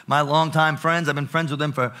ditch my longtime friends? I've been friends with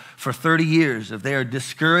them for 30 years. If they are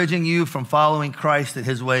discouraging you from following Christ in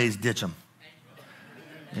his ways, ditch them.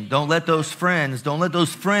 And don't let those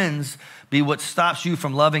friends be what stops you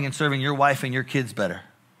from loving and serving your wife and your kids better,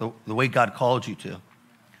 the way God called you to.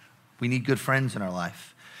 We need good friends in our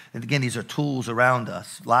life. And again, these are tools around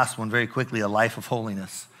us. Last one, very quickly, a life of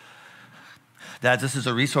holiness. Dads, this is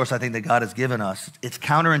a resource I think that God has given us. It's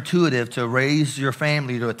counterintuitive to raise your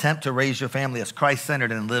family, to attempt to raise your family as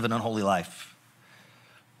Christ-centered and live an unholy life.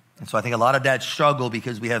 And so I think a lot of dads struggle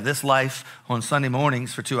because we have this life on Sunday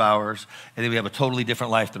mornings for 2 hours, and then we have a totally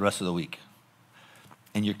different life the rest of the week.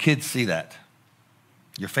 And your kids see that.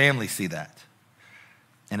 Your family see that.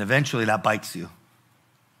 And eventually that bites you.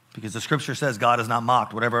 Because the scripture says God is not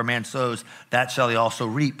mocked. Whatever a man sows, that shall he also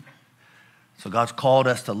reap. So God's called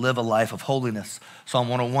us to live a life of holiness. Psalm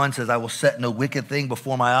 101 says, I will set no wicked thing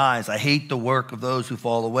before my eyes. I hate the work of those who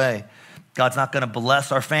fall away. God's not going to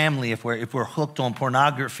bless our family if we're hooked on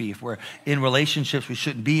pornography, if we're in relationships we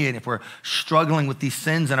shouldn't be in, if we're struggling with these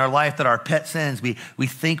sins in our life that are pet sins we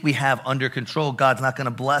think we have under control. God's not going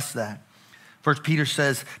to bless that. 1 Peter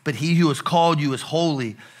says, but he who has called you is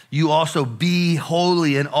holy. You also be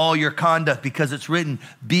holy in all your conduct, because it's written,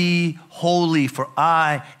 be holy, for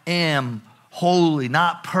I am holy.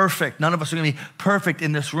 Not perfect. None of us are going to be perfect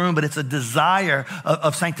in this room, but it's a desire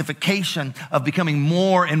of sanctification, of becoming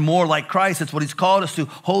more and more like Christ. It's what he's called us to.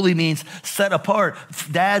 Holy means set apart.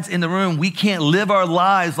 Dads in the room, we can't live our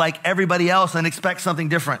lives like everybody else and expect something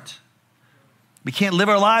different. We can't live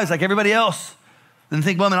our lives like everybody else Then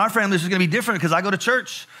think, well, in our family, this is going to be different because I go to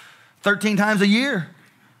church 13 times a year.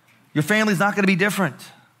 Your family's not going to be different.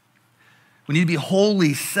 We need to be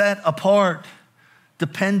holy, set apart,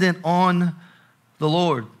 dependent on the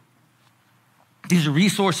Lord. These are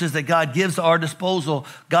resources that God gives to our disposal.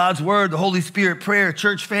 God's word, the Holy Spirit, prayer,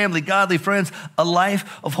 church family, godly friends, a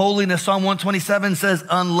life of holiness. Psalm 127 says,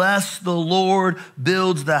 unless the Lord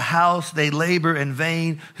builds the house, they labor in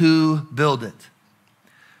vain who build it.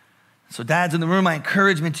 So dads in the room, my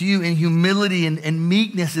encouragement to you in humility and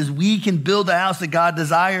meekness is we can build the house that God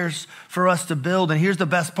desires for us to build. And here's the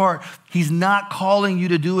best part. He's not calling you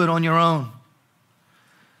to do it on your own.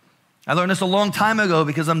 I learned this a long time ago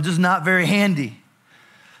because I'm just not very handy.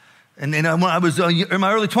 And when I was in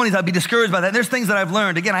my early 20s, I'd be discouraged by that. And there's things that I've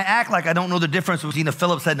learned. Again, I act like I don't know the difference between a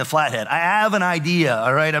Phillips head and a flathead. I have an idea,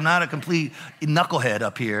 all right? I'm not a complete knucklehead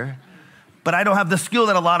up here. But I don't have the skill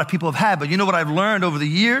that a lot of people have had. But you know what I've learned over the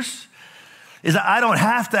years? Is that I don't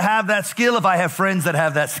have to have that skill if I have friends that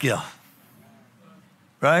have that skill.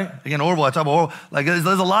 Right? Again, Orville, I talk about Orville. Like there's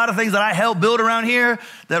a lot of things that I helped build around here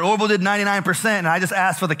that Orville did 99%, and I just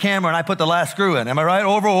asked for the camera and I put the lave screw in. Am I right?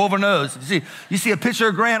 Orville knows. You see a picture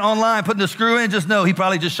of Grant online putting the screw in, just know he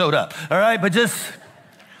probably just showed up. All right? But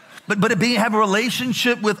have a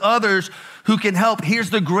relationship with others who can help.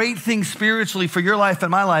 Here's the great thing spiritually for your life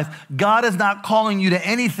and my life. God is not calling you to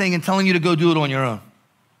anything and telling you to go do it on your own.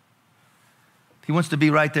 He wants to be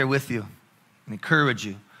right there with you and encourage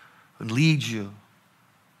you and lead you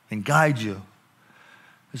and guide you.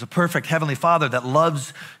 There's a perfect heavenly Father that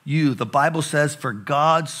loves you. The Bible says, for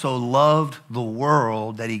God so loved the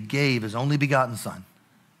world that he gave his only begotten son,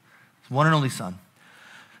 his one and only son,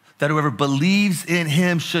 that whoever believes in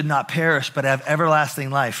him should not perish but have everlasting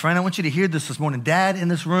life. Friend, I want you to hear this morning. Dad in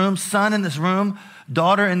this room, son in this room,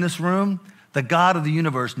 daughter in this room, the God of the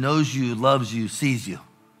universe knows you, loves you, sees you.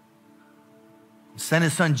 Sent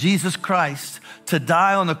his son, Jesus Christ, to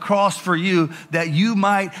die on the cross for you that you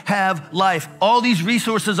might have life. All these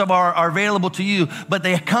resources are available to you, but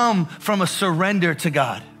they come from a surrender to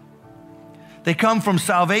God. They come from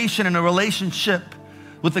salvation and a relationship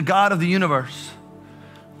with the God of the universe.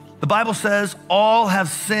 The Bible says all have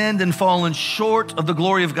sinned and fallen short of the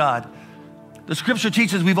glory of God. The scripture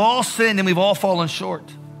teaches we've all sinned and we've all fallen short.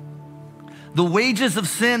 The wages of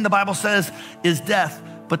sin, the Bible says, is death,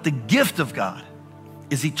 but the gift of God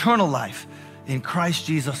is eternal life in Christ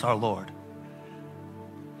Jesus our Lord.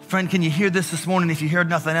 Friend, can you hear this morning? If you heard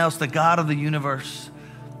nothing else, the God of the universe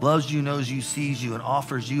loves you, knows you, sees you, and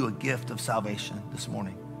offers you a gift of salvation this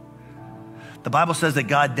morning. The Bible says that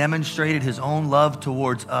God demonstrated his own love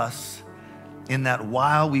towards us in that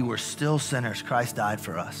while we were still sinners, Christ died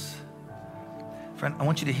for us. Friend, I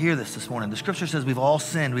want you to hear this morning. The scripture says we've all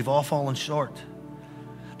sinned, we've all fallen short.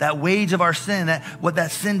 That wage of our sin, what that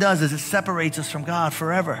sin does is it separates us from God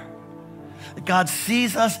forever. God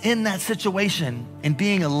sees us in that situation, and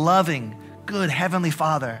being a loving, good Heavenly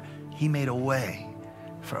Father, he made a way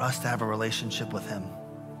for us to have a relationship with him.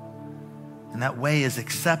 And that way is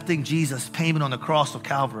accepting Jesus' payment on the cross of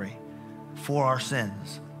Calvary for our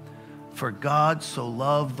sins. For God so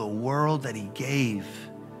loved the world that he gave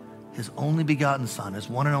his only begotten son, his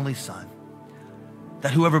one and only son,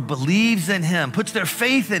 that whoever believes in him, puts their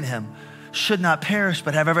faith in him, should not perish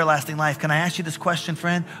but have everlasting life. Can I ask you this question,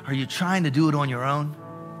 friend? Are you trying to do it on your own?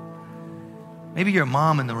 Maybe you're a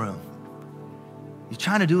mom in the room. You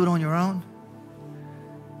trying to do it on your own?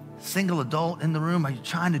 Single adult in the room, are you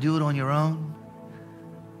trying to do it on your own?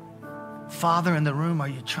 Father in the room, are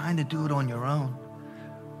you trying to do it on your own?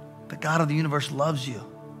 The God of the universe loves you,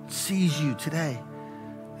 sees you today,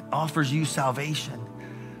 and offers you salvation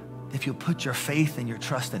if you'll put your faith and your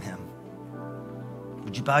trust in him.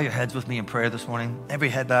 Would you bow your heads with me in prayer this morning? Every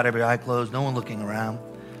head bowed, every eye closed, no one looking around.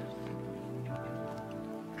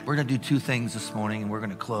 We're going to do two things this morning, and we're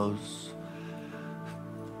going to close.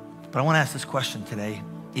 But I want to ask this question today.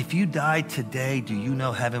 If you died today, do you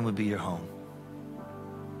know heaven would be your home?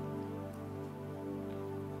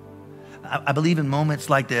 I believe in moments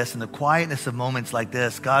like this, in the quietness of moments like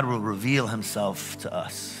this, God will reveal himself to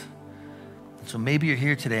us. So maybe you're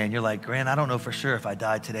here today and you're like, Grant, I don't know for sure if I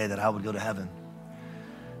died today that I would go to heaven.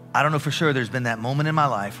 I don't know for sure. There's been that moment in my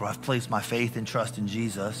life where I've placed my faith and trust in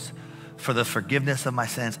Jesus for the forgiveness of my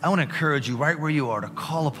sins. I want to encourage you right where you are to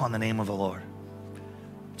call upon the name of the Lord.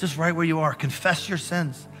 Just right where you are, confess your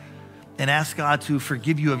sins and ask God to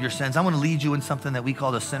forgive you of your sins. I want to lead you in something that we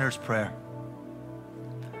call the sinner's prayer.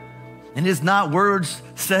 And it is not words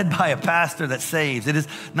said by a pastor that saves. It is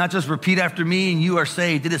not just repeat after me and you are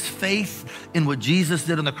saved. It is faith in what Jesus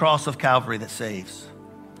did on the cross of Calvary that saves.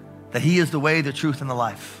 That he is the way, the truth, and the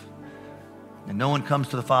life. And no one comes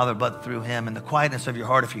to the Father but through him. In the quietness of your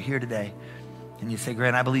heart, if you're here today and you say,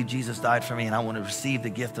 Grant, I believe Jesus died for me and I want to receive the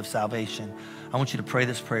gift of salvation, I want you to pray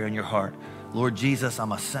this prayer in your heart. Lord Jesus,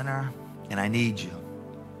 I'm a sinner and I need you.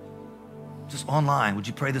 Just online, would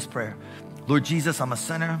you pray this prayer? Lord Jesus, I'm a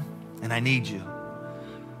sinner and I need you.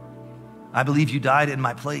 I believe you died in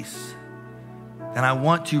my place and I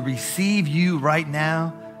want to receive you right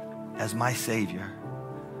now as my Savior.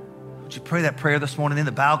 Would you pray that prayer this morning in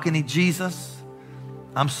the balcony? Jesus,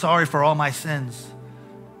 I'm sorry for all my sins.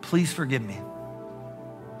 Please forgive me.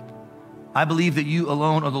 I believe that you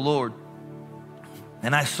alone are the Lord,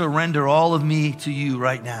 and I surrender all of me to you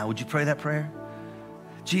right now. Would you pray that prayer?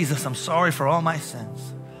 Jesus, I'm sorry for all my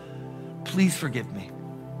sins. Please forgive me.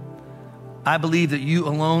 I believe that you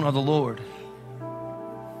alone are the Lord,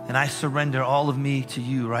 and I surrender all of me to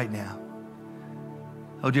you right now.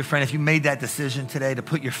 Oh, dear friend, if you made that decision today to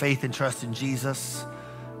put your faith and trust in Jesus,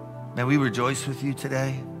 man, we rejoice with you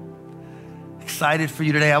today. Excited for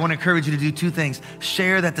you today. I want to encourage you to do two things.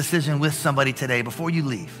 Share that decision with somebody today before you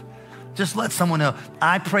leave. Just let someone know,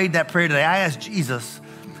 I prayed that prayer today. I asked Jesus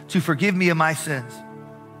to forgive me of my sins.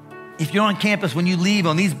 If you're on campus, when you leave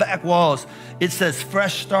on these back walls, it says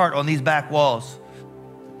fresh start on these back walls.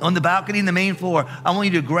 On the balcony in the main floor, I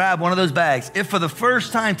want you to grab one of those bags. If for the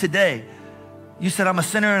first time today, you said, I'm a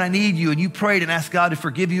sinner and I need you, and you prayed and asked God to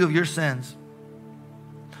forgive you of your sins,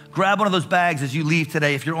 grab one of those bags as you leave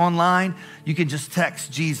today. If you're online, you can just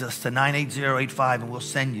text Jesus to 98085 and we'll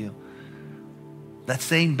send you that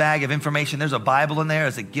same bag of information. There's a Bible in there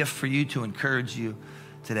as a gift for you to encourage you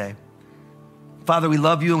today. Father, we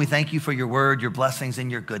love you and we thank you for your word, your blessings,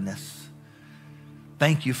 and your goodness.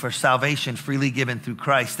 Thank you for salvation freely given through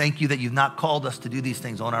Christ. Thank you that you've not called us to do these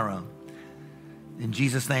things on our own. In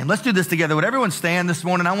Jesus' name, let's do this together. Would everyone stand this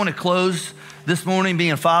morning? I want to close this morning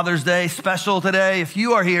being Father's Day, special today. If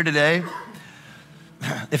you are here today,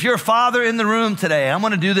 if you're a father in the room today, I'm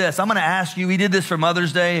going to do this. I'm going to ask you, we did this for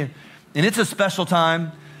Mother's Day, and it's a special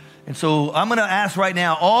time. And so I'm going to ask right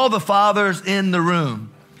now all the fathers in the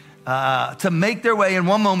room to make their way in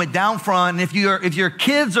one moment down front. And if your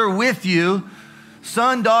kids are with you,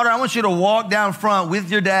 son, daughter, I want you to walk down front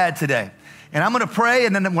with your dad today. And I'm going to pray,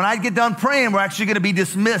 and then when I get done praying, we're actually going to be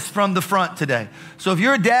dismissed from the front today. So if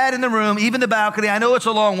you're a dad in the room, even the balcony, I know it's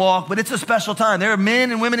a long walk, but it's a special time. There are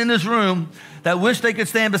men and women in this room that wish they could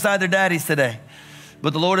stand beside their daddies today,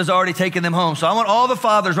 but the Lord has already taken them home. So I want all the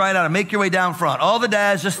fathers right now to make your way down front. All the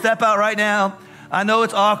dads, just step out right now. I know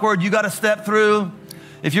it's awkward. You got to step through.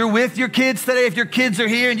 If you're with your kids today, if your kids are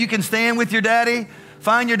here and you can stand with your daddy,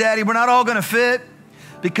 find your daddy. We're not all going to fit.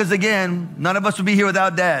 Because again, none of us would be here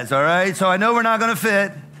without dads, all right? So I know we're not gonna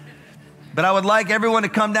fit, but I would like everyone to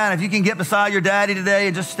come down. If you can get beside your daddy today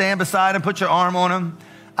and just stand beside him, put your arm on him.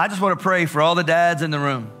 I just wanna pray for all the dads in the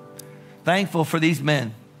room. Thankful for these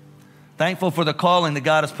men. Thankful for the calling that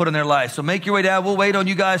God has put in their life. So make your way down. We'll wait on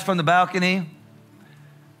you guys from the balcony.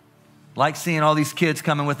 Like seeing all these kids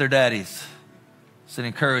coming with their daddies. It's an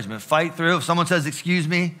encouragement. Fight through. If someone says, excuse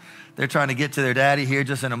me, they're trying to get to their daddy here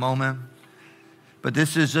just in a moment. But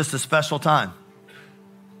this is just a special time.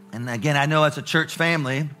 And again, I know as a church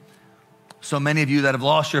family, so many of you that have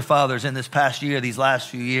lost your fathers in this past year, these last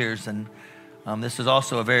few years, and this is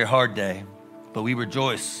also a very hard day, but we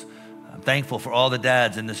rejoice. I'm thankful for all the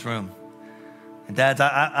dads in this room. And dads,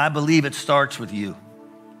 I believe it starts with you.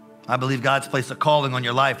 I believe God's placed a calling on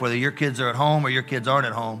your life, whether your kids are at home or your kids aren't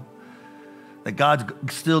at home, that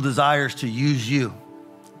God still desires to use you.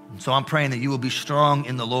 And so I'm praying that you will be strong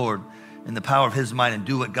in the Lord, in the power of his might, and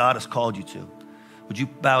do what God has called you to. Would you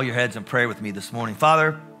bow your heads and pray with me this morning?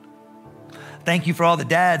 Father, thank you for all the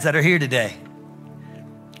dads that are here today.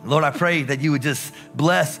 Lord, I pray that you would just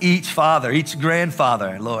bless each father, each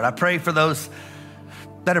grandfather. Lord, I pray for those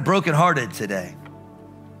that are brokenhearted today.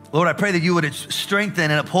 Lord, I pray that you would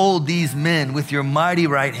strengthen and uphold these men with your mighty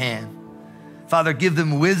right hand. Father, give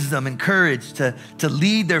them wisdom and courage to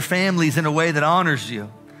lead their families in a way that honors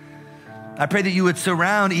you. I pray that you would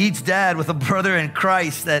surround each dad with a brother in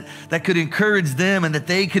Christ that could encourage them and that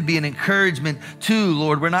they could be an encouragement too,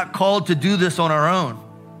 Lord. We're not called to do this on our own.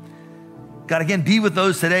 God, again, be with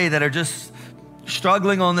those today that are just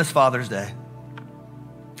struggling on this Father's Day.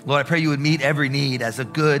 Lord, I pray you would meet every need as a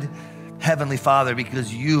good Heavenly Father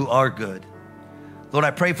because you are good. Lord,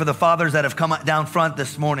 I pray for the fathers that have come down front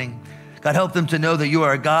this morning. God, help them to know that you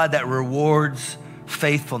are a God that rewards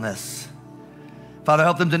faithfulness. Father,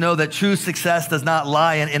 help them to know that true success does not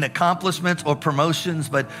lie in accomplishments or promotions,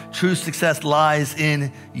 but true success lies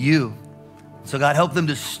in you. So God, help them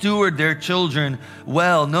to steward their children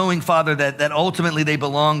well, knowing, Father, that ultimately they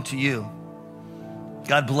belong to you.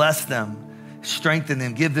 God, bless them Strengthen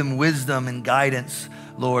them, give them wisdom and guidance,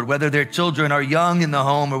 Lord. Whether their children are young in the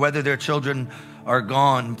home or whether their children are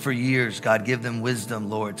gone for years, God, give them wisdom,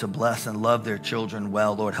 Lord, to bless and love their children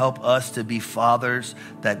well. Lord, help us to be fathers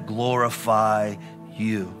that glorify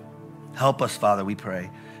you. Help us, Father, we pray.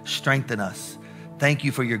 Strengthen us. Thank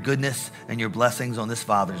you for your goodness and your blessings on this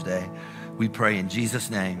Father's Day. We pray in Jesus'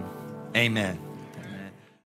 name, amen.